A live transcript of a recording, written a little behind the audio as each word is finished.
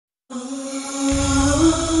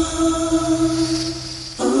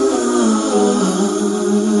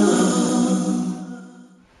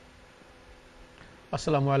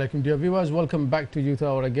Assalamu alaikum, dear viewers. Welcome back to Youth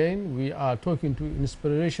Hour again. We are talking to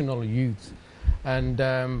inspirational youths, and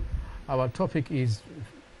our topic is,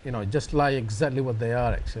 just like exactly what they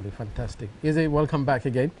are. Actually, fantastic. Izzy, welcome back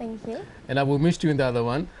again. Thank you. And I will miss you in the other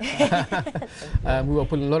one. We were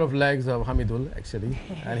pulling a lot of legs of Hamidul actually,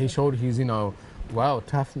 and he showed his, wow,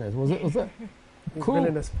 toughness. Was it? His Cool.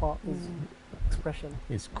 villainous part, his expression,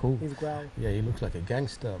 It's cool. his growl. Yeah, he looks like a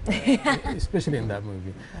gangster, especially in that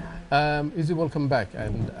movie. Izzy, welcome back.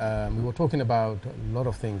 And we were talking about a lot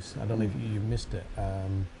of things. I don't know if you missed it.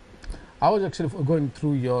 I was actually going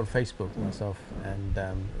through your Facebook myself, and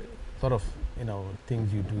a lot of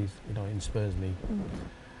things you do is inspires me.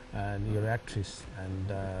 And you're an actress,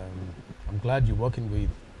 and I'm glad you're working with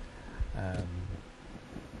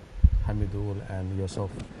Hamidul and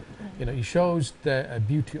yourself. It shows the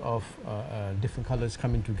beauty of different colors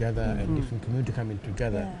coming together and different community coming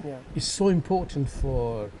together. Yeah. It's so important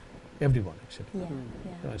for everyone, actually.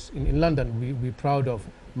 Yeah. In London, we're proud of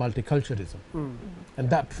multiculturalism, and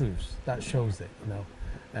that shows it,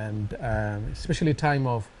 and especially time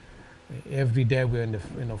of every day we're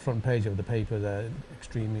in the front page of the paper, the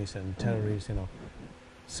extremists and terrorists.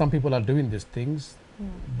 Some people are doing these things,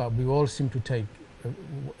 but we all seem to take.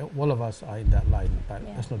 All of us are in that line, but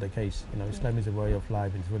that's not the case. Islam is a way of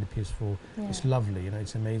life. It's really peaceful. It's lovely.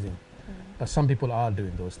 It's amazing. But some people are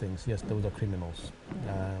doing those things. Yes, those are criminals.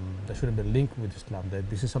 They shouldn't be linked with Islam.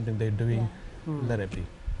 This is something they're doing. Let it be.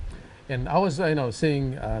 And I was,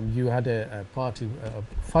 saying you had a party,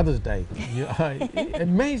 Father's Day. It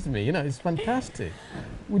amazed me. It's fantastic.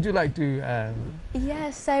 Would you like to? Yeah.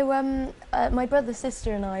 So my brother,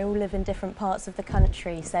 sister, and I all live in different parts of the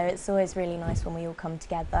country. So it's always really nice when we all come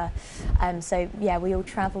together. So yeah, we all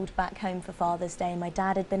travelled back home for Father's Day. My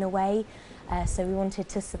dad had been away. So we wanted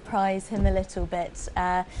to surprise him a little bit.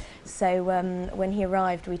 So when he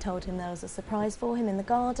arrived, we told him there was a surprise for him in the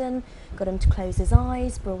garden, got him to close his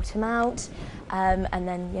eyes, brought him out, and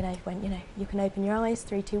then, went, you can open your eyes,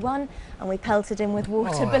 3, 2, 1, and we pelted him with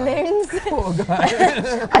water balloons. Poor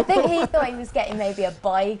guy. I think he thought he was getting maybe a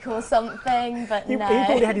bike or something, but He no.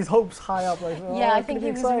 probably had his hopes high up. Like, Yeah, I think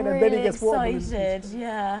he was excited, really and then he gets water balloons. excited.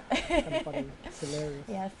 Yeah. Kind of funny. It's hilarious.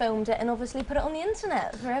 Yeah, filmed it and obviously put it on the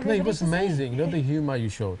internet for No, everybody it was to see. amazing. The humor you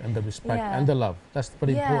showed and the respect Yeah. and the love. That's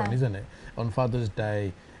very Yeah. important, isn't it? On Father's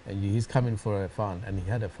Day, and he's coming for a fun, and he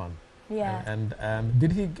had a fun. Yeah. And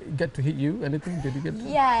did he get to hit you? Anything? Did he get to?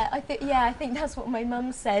 Yeah, I think that's what my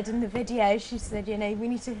mum said in the video. She said, we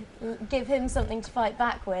need to give him something to fight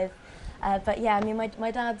back with. But yeah, I mean,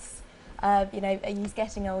 my dad's, he's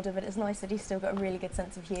getting older, but it's nice that he's still got a really good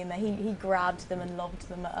sense of humour. He grabbed them and lobbed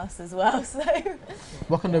them at us as well. So.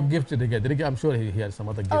 What kind of gift did he get? Did he get? I'm sure he had some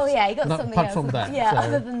other gifts. Oh yeah, he got Not something apart else. from that. Yeah, so.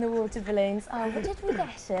 other than the water balloons. Oh, what did we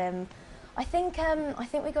get him? I think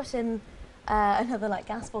we got him another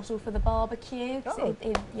gas bottle for the barbecue. 'Cause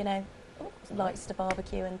he likes to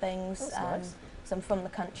barbecue and things. That's nice. So I'm from the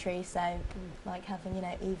country, so like having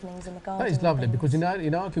evenings in the garden. That is lovely and because things.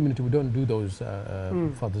 in our community we don't do those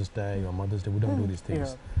Father's Day or Mother's Day. We don't do these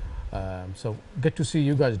things. Yeah. So get to see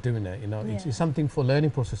you guys doing it. It's something for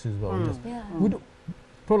learning process as well. Yeah.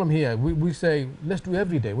 Problem here, we say let's do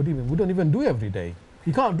every day. What do you mean? We don't even do every day.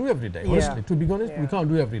 We can't do every day. Yeah. Honestly, to be honest, we Yeah. can't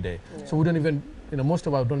do every day. Yeah. So we don't even, most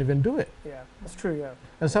of us don't even do it. Yeah, that's true. Yeah.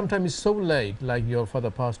 And sometimes it's so late, like your father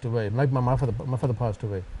passed away, like my father passed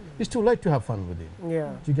away. It's too late to have fun with him.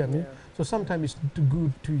 Yeah. Do you get me? Yeah. So sometimes it's too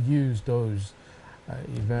good to use those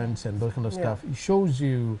events and those kind of Yeah. stuff. It shows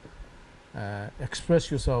you express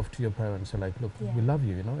yourself to your parents and look, Yeah. we love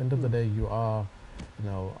you. End of the day, you are,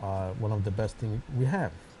 one of the best things we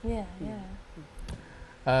have. Yeah,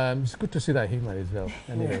 yeah. It's good to see that humor as well.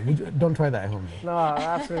 Anyway, don't try that at home. No,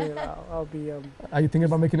 absolutely. No. I'll be. Are you thinking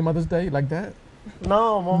about making a Mother's Day like that?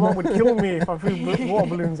 No, my mom would kill me if I threw water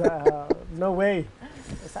balloons at her. No way.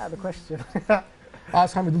 It's out of the question.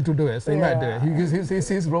 Ask Hamidul to do it. So he might do it.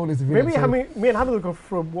 His role is villain. Maybe So me and Hamid will go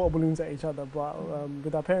throw water balloons at each other, but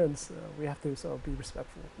with our parents, we have to sort of be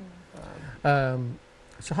respectful.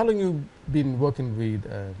 So how long you been working with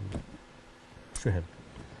Shuhel?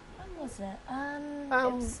 When was it?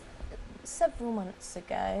 It was several months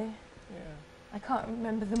ago. Yeah. I can't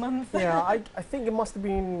remember the month. Yeah, I think it must have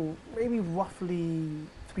been maybe roughly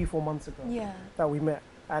 3-4 months ago Yeah. that we met,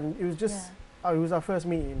 and it was just it was our first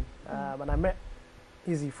meeting, and I met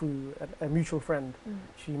Izzy through a mutual friend.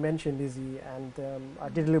 She mentioned Izzy, and I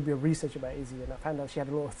did a little bit of research about Izzy, and I found out she had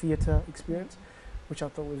a lot of theatre experience, which I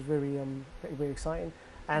thought was very very exciting.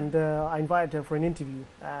 And I invited her for an interview,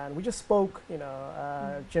 and we just spoke,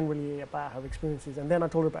 generally about her experiences. And then I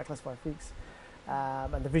told her about Classified Freaks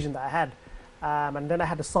and the vision that I had. And then I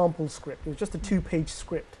had a sample script. It was just a 2-page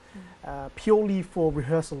script, purely for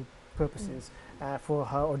rehearsal purposes, for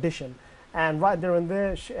her audition. And right there and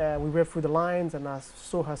there, we read through the lines, and I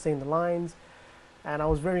saw her saying the lines, and I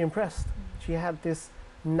was very impressed. She had this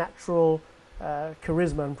natural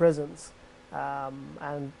charisma and presence,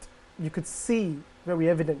 and you could see very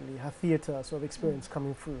evidently her theatre sort of experience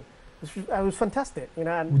coming through. It was fantastic, you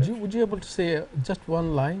know. And would you able to say just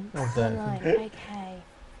one line of that? One line, okay.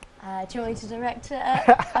 Do you want me to direct it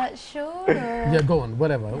at Sean? Or? Yeah, go on,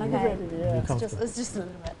 whatever. Okay. Yeah. It's just a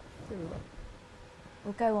little bit.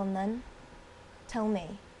 Well, go on then. Tell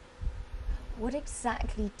me, what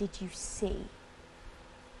exactly did you see?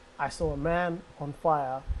 I saw a man on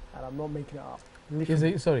fire, and I'm not making it up.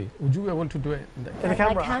 Sorry, would you be able to do it in the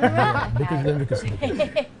camera? My camera? Yeah, because then we can see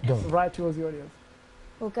it. Go on. Right towards the audience.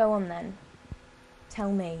 Well, go on then.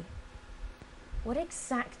 Tell me, what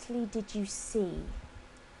exactly did you see?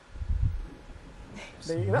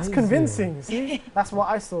 That's convincing. See, that's what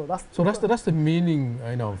I saw. That's the meaning,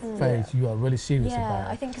 you know, phase you are really serious about.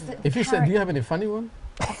 Yeah, I think. If you said, do you have any funny one?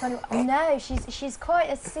 A funny one? No, she's quite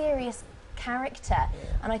a serious character,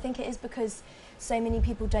 and I think it is because so many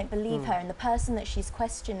people don't believe her, and the person that she's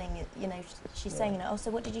questioning, you know, she's saying, you know, oh, so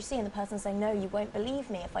what did you see? And the person's saying, no, you won't believe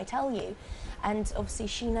me if I tell you. And obviously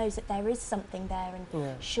she knows that there is something there,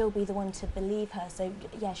 and she'll be the one to believe her. So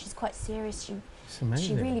yeah, she's quite serious.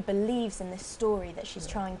 She really believes in this story that she's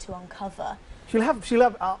trying to uncover. She'll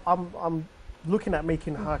have. I'm looking at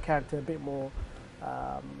making her character a bit more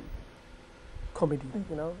comedy,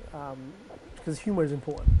 you know, because humor is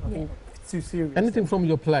important. I think it's too serious. Anything from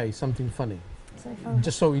your play, something funny.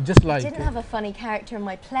 Just I didn't have a funny character in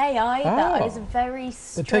my play either. I was very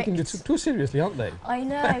strict. They're taking it too seriously, aren't they? I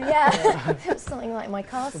know, yeah. It was something like my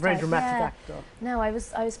cast. A very dramatic actor. No, I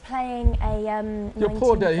was playing a. Your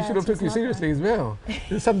poor dad. He should have took you seriously as well.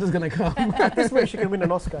 Something's gonna come. This way she can win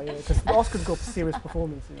an Oscar, because the Oscars got serious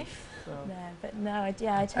performances. So. No, but no, I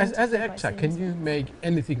tend as an actor, can you make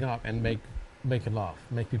anything up and make people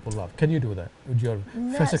laugh? Can you do that with your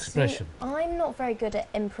first expression? I'm not very good at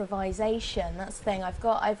improvisation. That's the thing.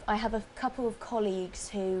 I have a couple of colleagues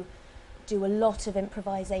who do a lot of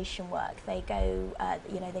improvisation work. They go,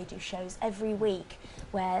 they do shows every week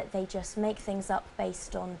where they just make things up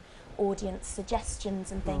based on audience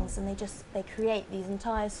suggestions and things, and they create these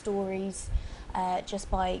entire stories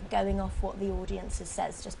just by going off what the audience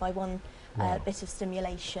says, just by one bit of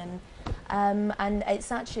stimulation. And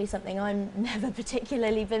it's actually something I've never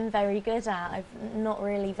particularly been very good at. I've not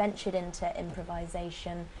really ventured into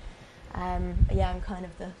improvisation. I'm kind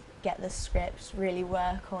of get the script, really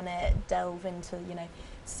work on it, delve into,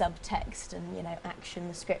 subtext and, action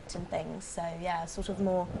the script and things. So yeah, sort of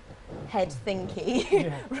more head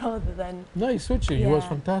thinky rather than... No, he switched you. He was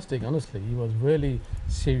fantastic, honestly. He was really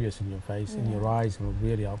serious in your face, in your eyes, and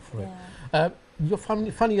really up for it. Your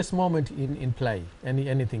funniest moment in play,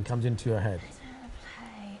 anything comes into your head?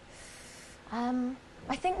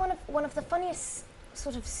 I think one of the funniest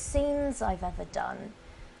sort of scenes I've ever done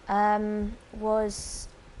was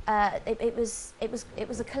it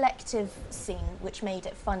was a collective scene which made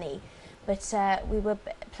it funny, but we were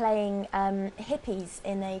playing hippies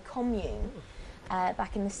in a commune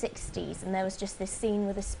back in the 60s, and there was just this scene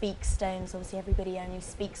with the speak stones. Obviously everybody only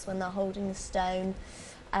speaks when they're holding the stone.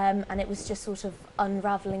 And it was just sort of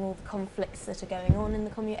unravelling all the conflicts that are going on in the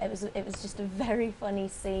commune. It was just a very funny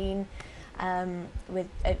scene. I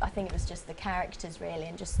think it was just the characters really,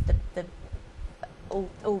 and just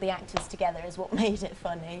all the actors together is what made it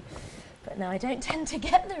funny. But no, I don't tend to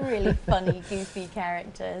get the really funny, goofy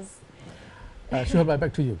characters. Shuhaib,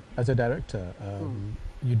 back to you as a director.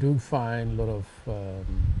 You do find a lot of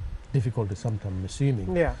difficulty sometimes, assuming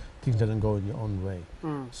things doesn't go in your own way.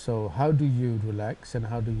 So how do you relax, and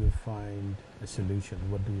how do you find a solution?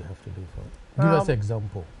 What do you have to do for it? Give us an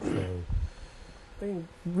example. So I think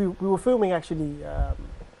we were filming actually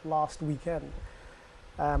last weekend,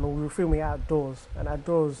 and we were filming outdoors, and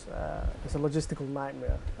outdoors is a logistical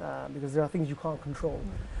nightmare because there are things you can't control,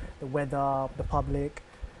 the weather, the public,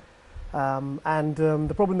 and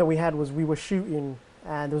the problem that we had was we were shooting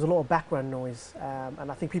and there was a lot of background noise, and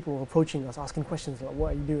I think people were approaching us asking questions like,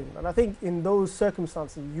 what are you doing? And I think in those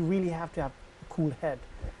circumstances you really have to have a cool head.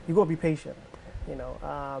 You've got to be patient,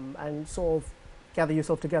 and sort of gather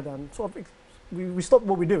yourself together and sort of we stopped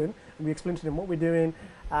what we're doing and we explained to them what we're doing,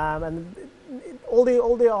 and all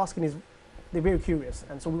they're asking is they're very curious,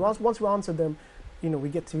 and so once we answer them, we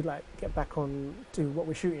get to get back on to what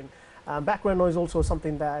we're shooting. Background noise also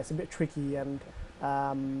something that is a bit tricky, and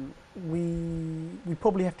we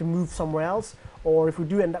probably have to move somewhere else, or if we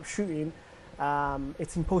do end up shooting,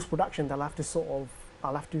 it's in post-production they'll have to sort of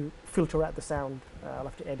I'll have to filter out the sound. I'll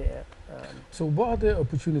have to edit it. So what are the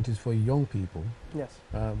opportunities for young people? Yes.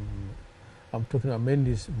 I'm talking about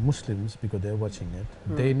mainly Muslims because they're watching it.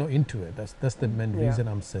 They're not into it. That's the main reason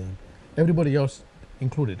I'm saying. Everybody else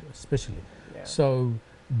included, especially. Yeah. So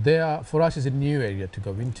for us, it's a new area to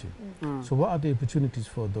go into. So what are the opportunities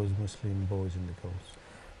for those Muslim boys and girls?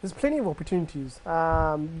 There's plenty of opportunities.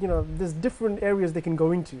 You know, there's different areas they can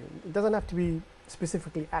go into. It doesn't have to be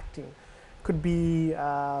specifically acting. Could be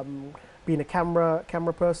being a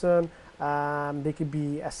camera person. They could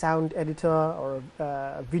be a sound editor or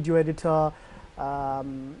a video editor.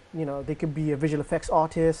 You know, they could be a visual effects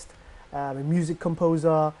artist, a music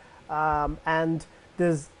composer, and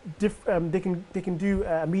there's they can do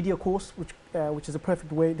a media course, which is a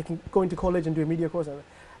perfect way. They can go into college and do a media course, and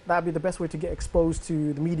that'd be the best way to get exposed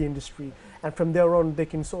to the media industry. And from there on, they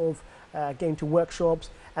can sort of get into workshops.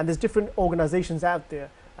 And there's different organizations out there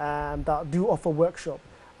that do offer workshop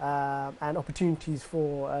and opportunities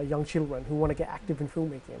for young children who want to get active in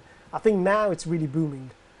filmmaking. I think now it's really booming.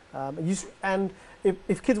 And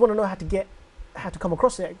if kids want to know how to come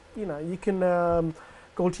across it, you know, you can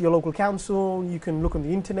go to your local council, you can look on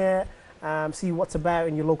the internet, see what's about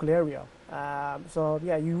in your local area. So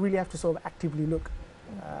yeah, you really have to sort of actively look,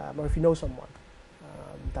 or if you know someone.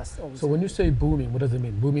 That's obviously. So when you say booming, what does it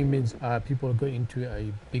mean? Booming means people are going into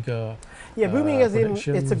a bigger. Yeah, booming as in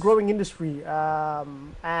it's a growing industry,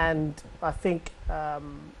 and I think,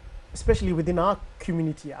 especially within our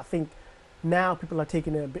community, I think now people are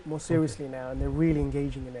taking it a bit more seriously now, and they're really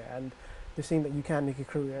engaging in it, and they're seeing that you can make a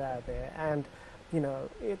career out there, and you know,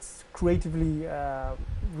 it's creatively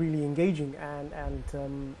really engaging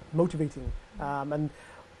and motivating. And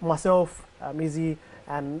myself, Izzy,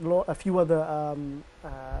 and a few other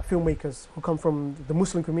filmmakers who come from the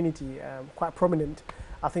Muslim community, quite prominent.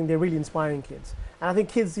 I think they're really inspiring kids. And I think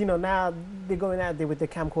kids, you know, now they're going out there with their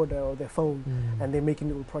camcorder or their phone and they're making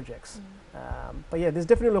little projects. But yeah, there's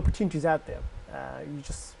definitely opportunities out there. You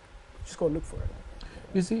just got to look for it.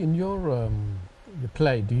 You see, in your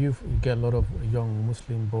play, do you get a lot of young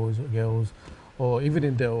Muslim boys or girls, or even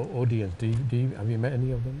in the audience? Have you met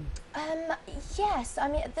any of them? Yes, I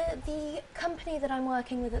mean the company that I'm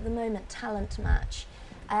working with at the moment, Talent Match,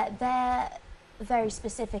 they're very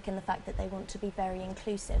specific in the fact that they want to be very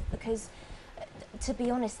inclusive, because to be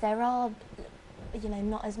honest, there are, you know,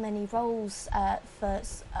 not as many roles for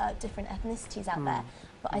different ethnicities out there,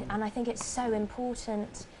 but and I think it's so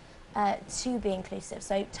important to be inclusive.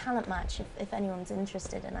 So Talent Match, if anyone's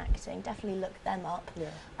interested in acting, definitely look them up.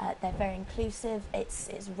 They're very inclusive. It's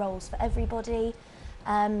roles for everybody.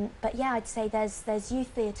 But yeah, I'd say there's youth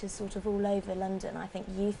theatres sort of all over London. I think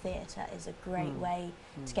youth theatre is a great way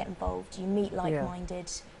to get involved. You meet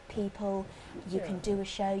like-minded people, you can do a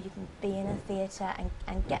show, you can be in a theatre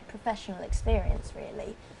and get professional experience,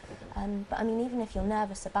 really. But I mean, even if you're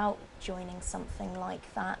nervous about joining something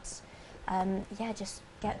like that, yeah, just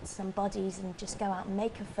get some buddies and just go out and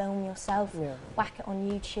make a film yourself, whack it on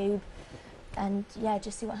YouTube, and yeah,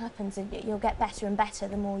 just see what happens. And you'll get better and better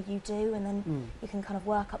the more you do, and then you can kind of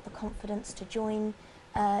work up the confidence to join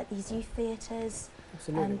these youth theatres.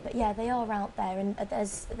 Absolutely. But yeah, they are out there, and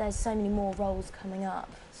there's so many more roles coming up.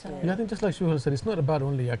 So yeah, I think just like Shuhal said, it's not about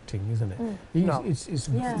only acting, isn't it? No. It's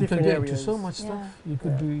you can get into so much stuff. You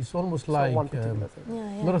could do. It's almost like a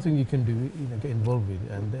lot of things you can do. You know, get involved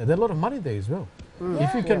with, and there's a lot of money there as well.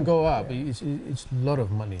 If you can go up, it's a lot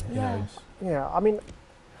of money. You know, I mean,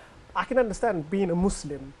 I can understand being a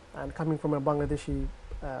Muslim and coming from a Bangladeshi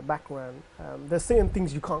background. There's certain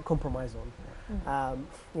things you can't compromise on.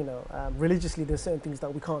 You know, religiously, there's certain things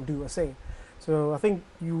that we can't do or say. So I think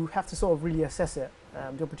you have to sort of really assess it,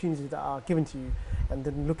 the opportunities that are given to you, and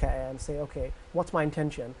then look at it and say, okay, what's my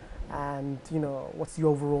intention, and you know, what's the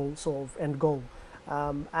overall sort of end goal.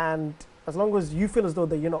 And as long as you feel as though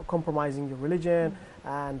that you're not compromising your religion,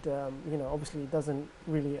 and you know, obviously it doesn't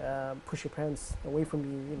really push your parents away from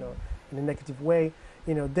you, you know, in a negative way,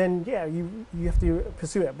 you know, then yeah, you have to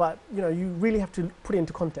pursue it. But you know, you really have to put it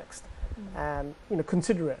into context, and you know,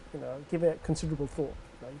 consider it, you know, give it considerable thought.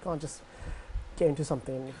 You know, you can't just get into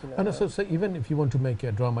something. You know, and so even if you want to make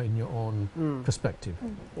a drama in your own perspective,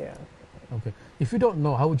 okay, if you don't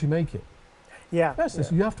know, how would you make it?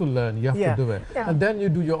 Yes, you have to learn, you have to do it, and then you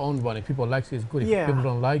do your own one. If people like it, it's good. If people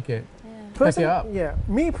don't like it, pick it up.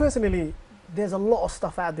 Me personally, there's a lot of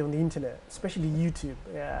stuff out there on the internet, especially YouTube,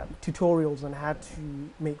 tutorials on how to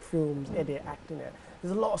make films, edit, act in it.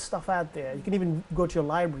 There's a lot of stuff out there. You can even go to your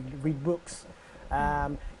library, read books,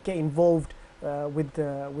 get involved with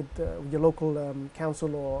your local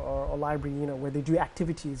council or library, you know, where they do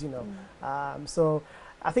activities, you know. So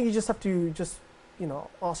I think you just have to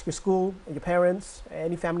ask your school, your parents,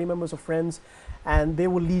 any family members or friends, and they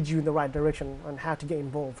will lead you in the right direction on how to get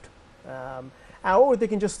involved. Or they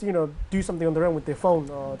can just, do something on their own with their phone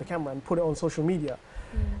or the camera and put it on social media.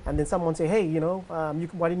 And then someone say, hey,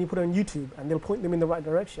 why didn't you put it on YouTube? And they'll point them in the right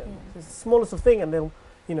direction. It's the smallest of thing, and they'll,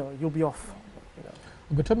 you'll be off.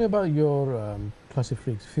 But tell me about your Classic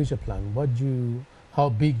Freaks future plan. How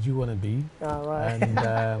big do you want to be? Right.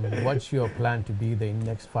 And what's your plan to be there in the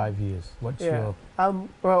next 5 years? What's your...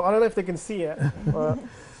 Well, I don't know if they can see it.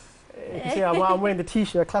 You can see I'm wearing the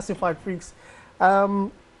T-shirt, Classified Freaks.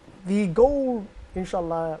 The goal,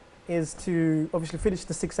 inshallah, is to obviously finish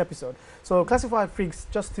the 6th episode. So Classified Freaks,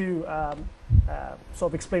 just to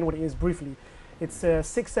sort of explain what it is briefly, it's a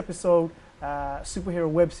 6 episode superhero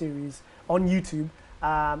web series on YouTube,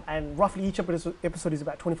 and roughly each episode is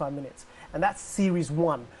about 25 minutes. And that's series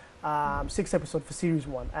 1, 6 episode for series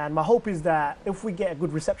 1. And my hope is that if we get a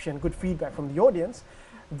good reception, good feedback from the audience,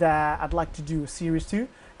 that I'd like to do a series 2,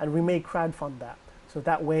 and we may crowdfund that. So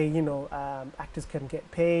that way, actors can get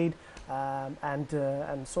paid, and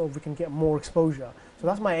sort of we can get more exposure. So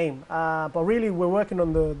that's my aim. But really, we're working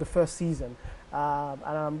on the first season, and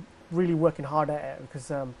I'm really working hard at it because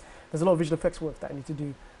there's a lot of visual effects work that I need to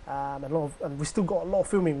do, and we still got a lot of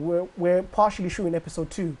filming. We're partially shooting episode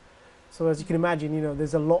 2. So as you can imagine,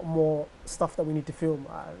 there's a lot more stuff that we need to film.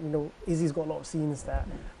 Izzy's got a lot of scenes that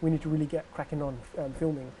we need to really get cracking on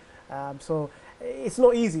filming. So it's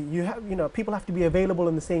not easy. People have to be available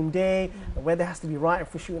on the same day. The weather has to be right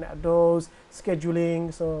if we're shooting outdoors,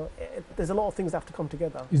 scheduling. So there's a lot of things that have to come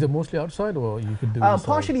together. Is it mostly outside, or you could do it inside?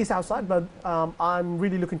 Partially it's outside, but I'm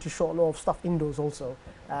really looking to shoot a lot of stuff indoors also.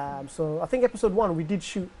 So I think episode 1 we did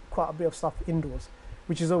shoot quite a bit of stuff indoors,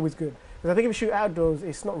 which is always good. Because I think if you shoot outdoors,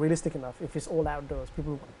 it's not realistic enough. If it's all outdoors,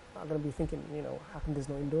 people are going to be thinking, how come there's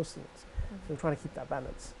no indoor scenes? So we're trying to keep that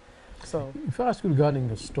balance. So if I ask you regarding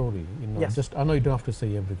the story, yes. I know you don't have to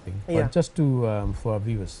say everything, but Yeah. just to for our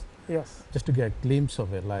viewers, yes. just to get a glimpse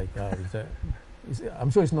of it, like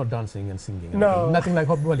I'm sure it's not dancing and singing. No. Nothing like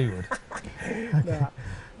Bollywood. Nah.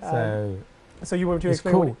 So you want to it's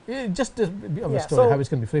explain? cool. Just a bit of a story, how it's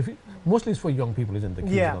going to be. Mostly it's for young people, isn't it?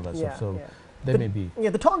 Kids and all that stuff. So they may be. Yeah,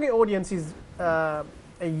 the target audience is a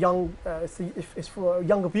young. It's for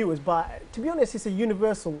younger viewers, but to be honest, it's a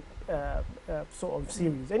universal sort of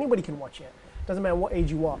series. Anybody can watch it. Doesn't matter what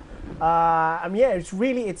age you are.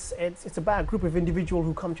 It's about a group of individuals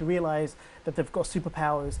who come to realize that they've got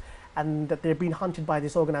superpowers and that they're being hunted by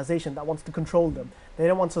this organization that wants to control them. They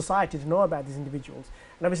don't want society to know about these individuals.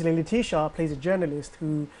 And obviously Letitia plays a journalist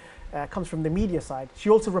who comes from the media side. She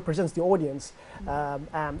also represents the audience.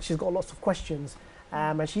 She's got lots of questions,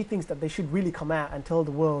 and she thinks that they should really come out and tell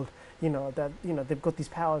the world, that they've got these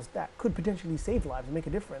powers that could potentially save lives and make a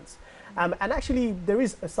difference. And actually, there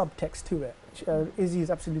is a subtext to it. Izzy is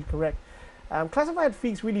absolutely correct. Classified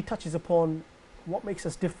Freaks really touches upon what makes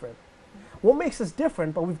us different. What makes us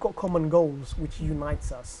different, but we've got common goals, which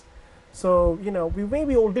unites us. So, we may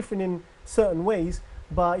be all different in certain ways,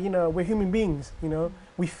 but, we're human beings,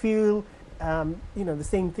 We feel, the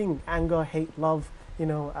same thing, anger, hate, love,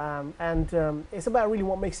 and it's about really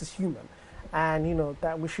what makes us human. And,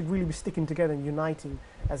 that we should really be sticking together and uniting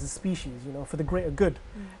as a species, for the greater good.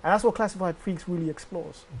 And that's what Classified Freaks really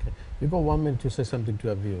explores. Okay. You've got 1 minute to say something to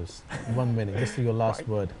our viewers. 1 minute, just your last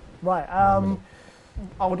word. Right.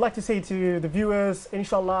 I would like to say to the viewers,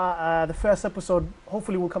 inshallah, the first episode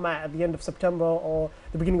hopefully will come out at the end of September or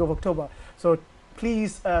the beginning of October. So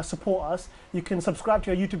please support us. You can subscribe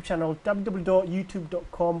to our YouTube channel,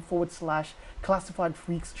 www.youtube.com/Classified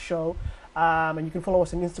Freaks Show. And you can follow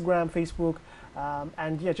us on Instagram, Facebook,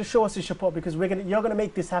 and just show us your support, because you're gonna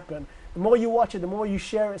make this happen. The more you watch it, the more you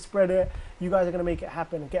share it, spread it, you guys are gonna make it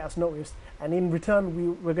happen and get us noticed. And in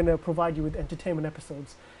return, we're gonna provide you with entertainment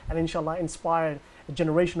episodes and inshallah inspire a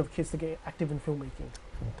generation of kids to get active in filmmaking.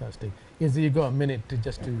 Fantastic. Izzy, you got a minute to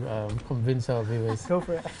convince our viewers. Go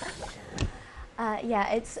for it.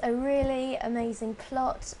 It's a really amazing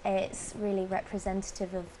plot. It's really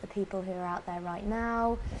representative of the people who are out there right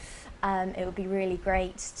now. It would be really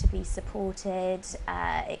great to be supported.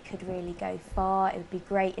 It could really go far. It would be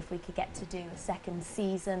great if we could get to do a second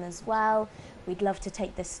season as well. We'd love to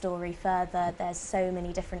take this story further. There's so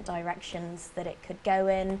many different directions that it could go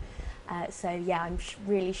in. I'm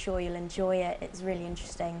really sure you'll enjoy it. It's really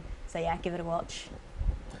interesting. So give it a watch.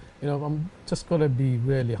 I'm just going to be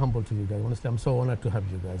really humble to you guys. Honestly, I'm so honored to have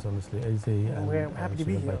you guys, honestly. We're happy to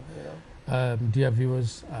be here. Dear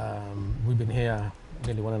viewers, we've been here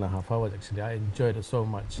nearly 1.5 hours, actually. I enjoyed it so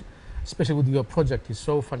much, especially with your project. It's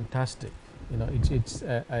so fantastic. It's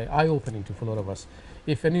eye-opening to a lot of us.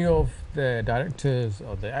 if any of the directors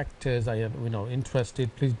or the actors are interested,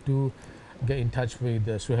 please do get in touch with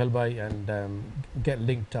Suhail Bhai and get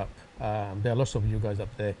linked up. There are lots of you guys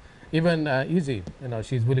up there. Even Izzy,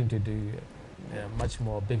 she's willing to do much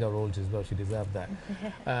more bigger roles as well. She deserves that.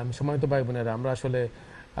 সম্মানিত ভাই বোনেরা, আমরা আসলে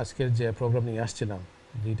আজকের যে programme নিয়ে আসছিলাম,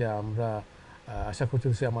 যেটা আমরা আশা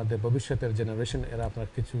করতেছি আমাদের ভবিষ্যতের জেনারেশন এরা আপনার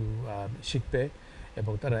কিছু শিখবে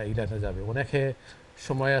এবং তারা এই লাইনে যাবে। অনেকে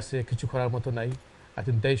সময় আছে, কিছু করার মতো নাই। I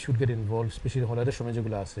think they should get involved, especially হলিডের সময়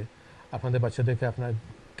যেগুলো আছে। আপনাদের বাচ্চাদেরকে আপনার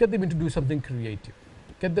get them to do something creative,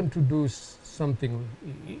 get them to do something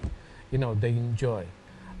they enjoy.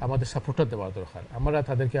 আমাদের সাপোর্টটা দেওয়া দরকার। আমরা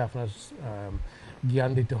তাদেরকে আপনার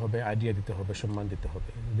জ্ঞান দিতে হবে, আইডিয়া দিতে হবে, সম্মান দিতে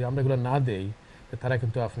হবে। যদি আমরা এগুলো না দেই, তারা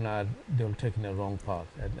কিন্তু আপনার they will take in a wrong path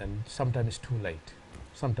and sometimes it's too late.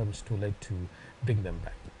 Sometimes it's too late to bring them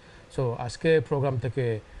back. So আজকে প্রোগ্রাম থেকে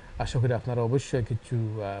আশা করি আপনারা অবশ্যই কিছু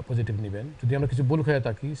পজিটিভ নেবেন। যদি আমরা কিছু ভুল হয়ে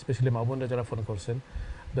থাকি, স্পেশালি মা বোনরা যারা ফোন করছেন,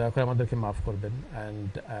 দয়া করে আমাদেরকে মাফ করবেন।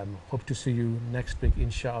 and hope to see you next week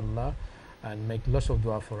inshallah and make lots of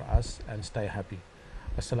dua for us and stay happy.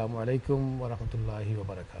 Assalamu alaikum wa rahmatullahi wa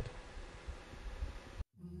barakatuh.